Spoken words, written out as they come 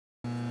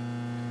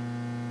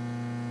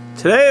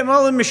Today at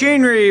Mullin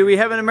Machinery we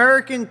have an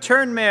American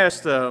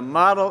Turnmaster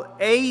model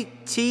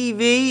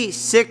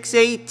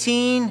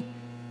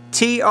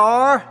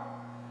ATV-618-TR.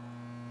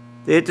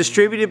 They're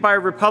distributed by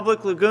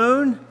Republic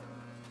Lagun.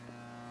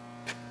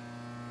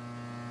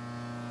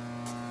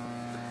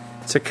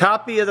 It's a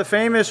copy of the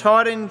famous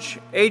Hardinge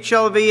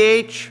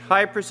Hlv-h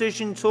high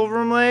precision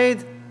toolroom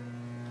lathe.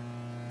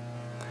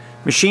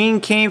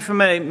 Machine came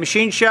from a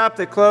machine shop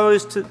that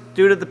closed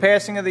due to the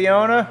passing of the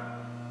owner.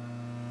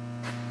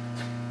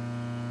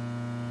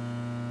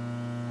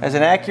 Has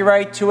an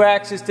accurate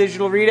 2-axis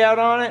digital readout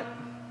on it.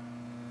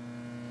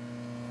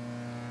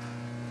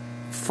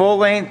 Full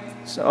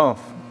length,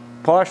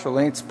 partial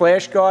length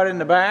splash guard in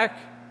the back.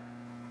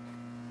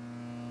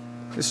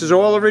 This is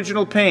all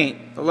original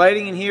paint. The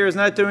lighting in here is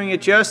not doing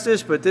it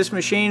justice, but this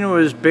machine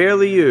was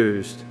barely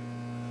used.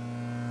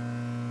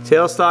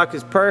 Tailstock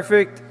is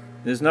perfect.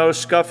 There's no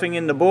scuffing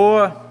in the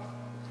bore.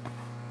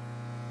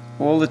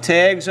 All the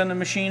tags on the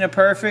machine are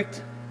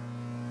perfect.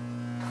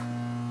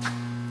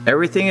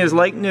 Everything is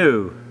like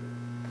new.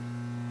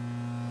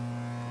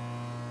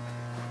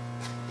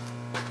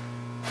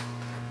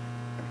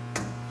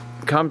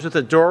 It comes with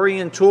a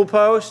Dorian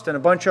Toolpost and a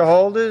bunch of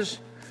holders.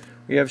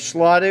 We have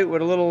slotted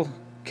with a little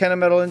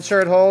Kennametal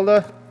insert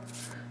holder,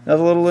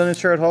 another little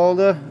insert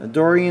holder, a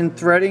Dorian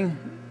threading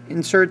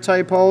insert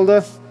type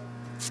holder,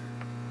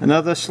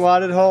 another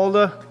slotted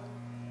holder.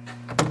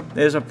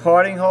 There's a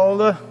parting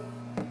holder.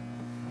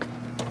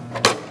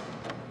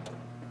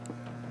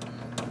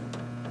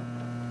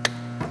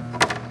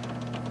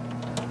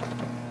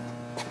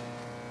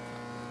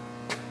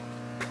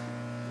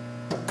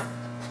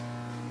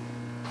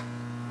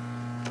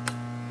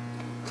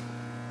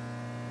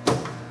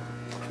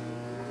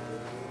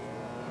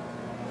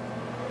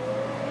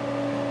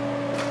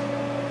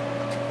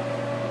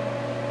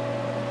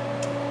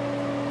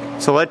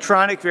 It's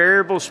electronic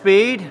variable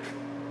speed.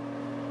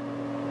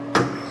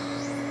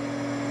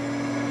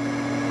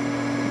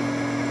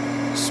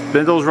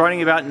 Spindle's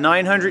running about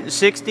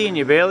 960 and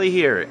you barely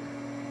hear it.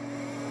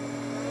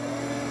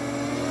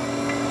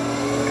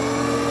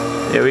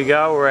 There we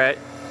go, we're at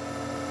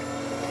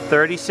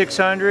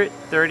 3,600,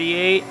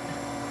 38.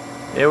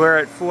 There we're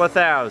at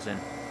 4,000.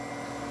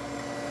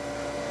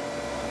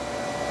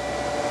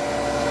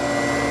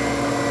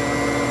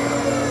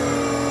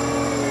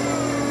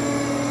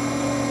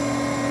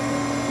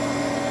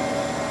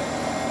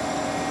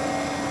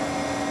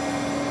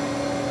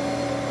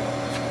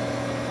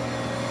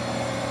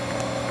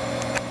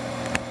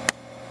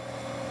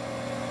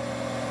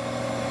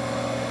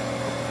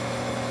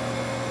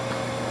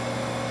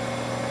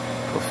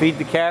 We'll feed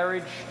the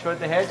carriage toward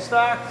the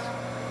headstock.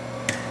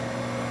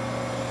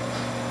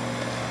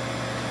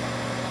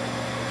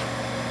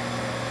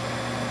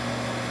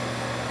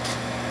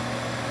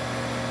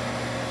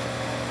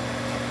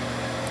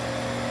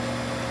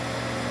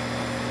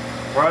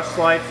 Cross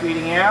slide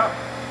feeding out.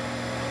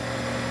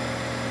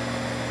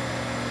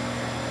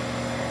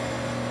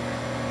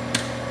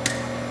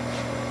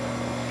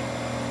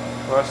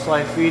 Cross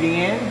slide feeding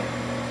in.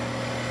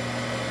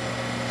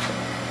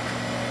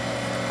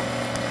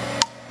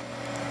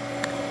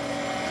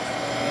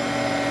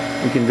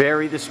 We can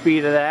vary the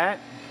speed of that.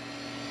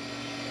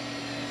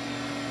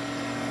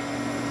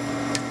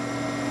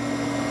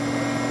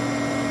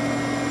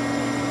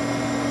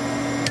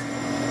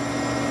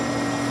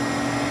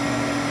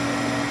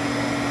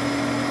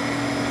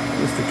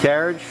 Just the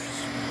carriage,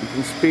 we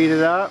can speed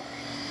it up,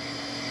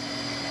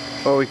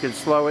 or we can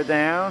slow it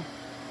down.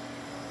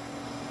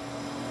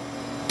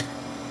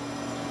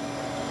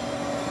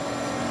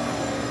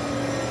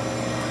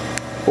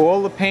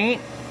 All the paint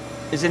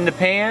is in the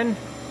pan.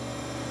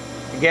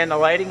 Again, the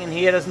lighting in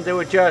here doesn't do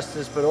it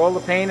justice, but all the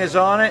paint is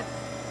on it.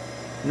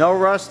 No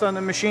rust on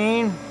the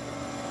machine.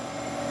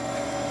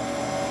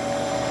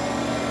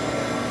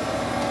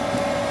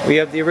 We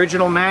have the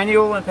original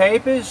manual and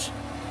papers.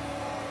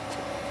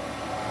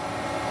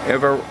 We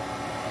have a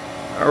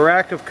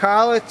rack of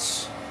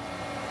collets,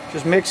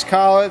 just mixed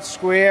collets,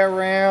 square,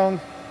 round.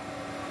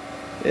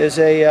 There's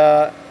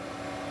a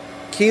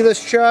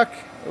keyless chuck,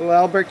 a little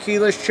Albert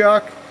keyless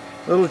chuck,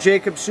 a little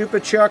Jacob super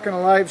chuck, and a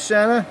live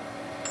center.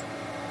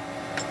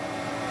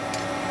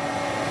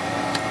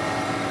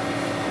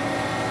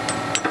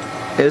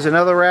 Here's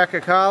another rack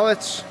of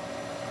collets.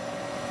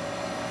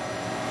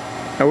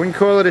 I wouldn't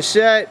call it a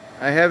set.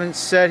 I haven't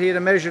sat here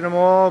to measure them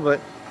all, but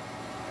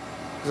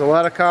there's a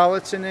lot of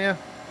collets in there.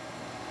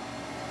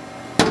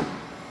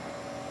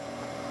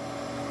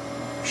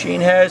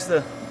 Machine has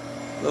the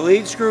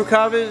lead screw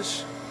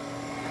covers.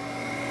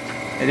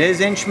 It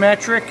is inch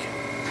metric.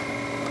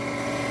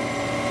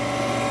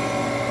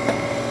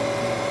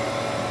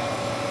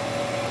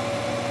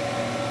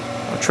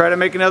 Try to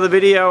make another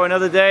video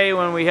another day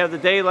when we have the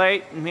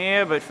daylight in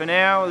here, but for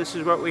now this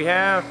is what we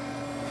have.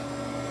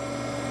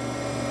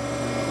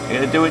 You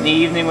gotta do it in the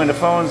evening when the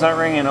phone's not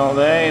ringing all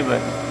day,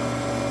 but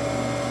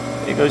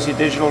there goes your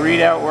digital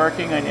readout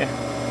working on your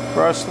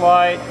cross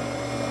slide.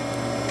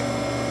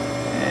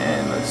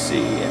 And let's see,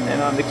 and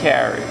then on the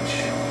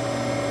carriage.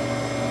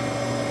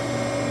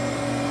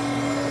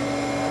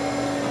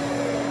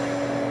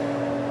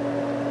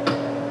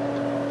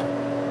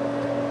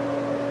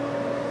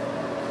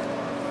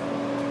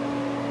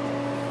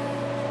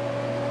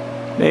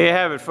 There you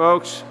have it,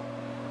 folks.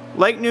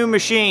 Like new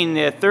machine,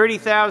 they're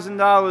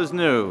 $30,000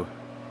 new.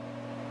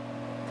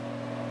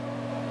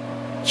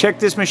 Check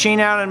this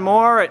machine out and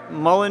more at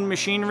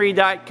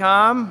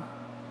mullinmachinery.com.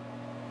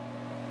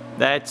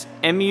 That's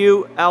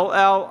MULLIN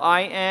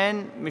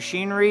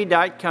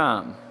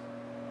machinery.com.